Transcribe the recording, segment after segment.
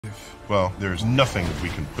Well, there's nothing that we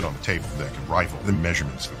can put on the table that can rival the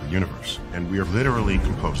measurements of the universe. And we are literally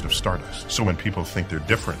composed of stardust. So when people think they're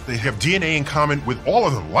different, they have DNA in common with all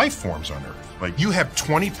of the life forms on Earth. Like, you have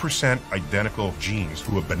 20% identical genes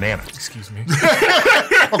to a banana. Excuse me.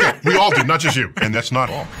 Okay, we all do, not just you. And that's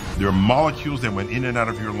not all. There are molecules that went in and out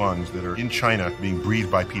of your lungs that are in China being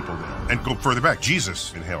breathed by people there. And go further back,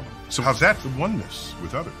 Jesus inhaled them. So how's that the oneness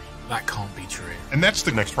with others? That can't be true. And that's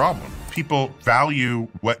the next problem. People value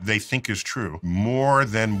what they think is true more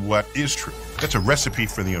than what is true. That's a recipe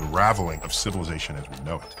for the unraveling of civilization as we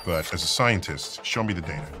know it. But as a scientist, show me the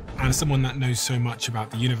data. And as someone that knows so much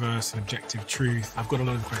about the universe and objective truth, I've got a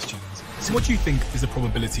lot of questions. So what do you think is the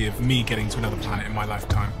probability of me getting to another planet in my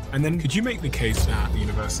lifetime? And then could you make the case that the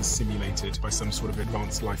universe is simulated by some sort of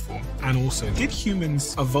advanced life form? And also, did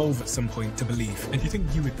humans evolve at some point to believe? And do you think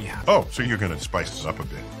you would be happy? Oh, so you're going to spice this up a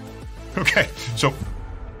bit. Okay, so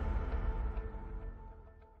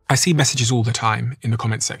I see messages all the time in the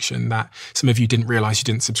comments section that some of you didn't realize you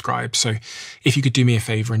didn't subscribe. So if you could do me a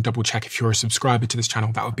favor and double check if you're a subscriber to this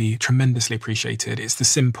channel, that would be tremendously appreciated. It's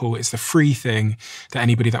the free thing that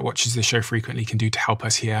anybody that watches this show frequently can do to help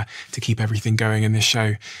us here, to keep everything going in this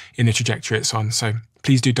show in the trajectory it's on. So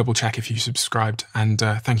please do double check if you subscribed. And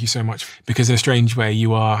thank you so much, because in a strange way,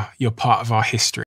 you're part of our history.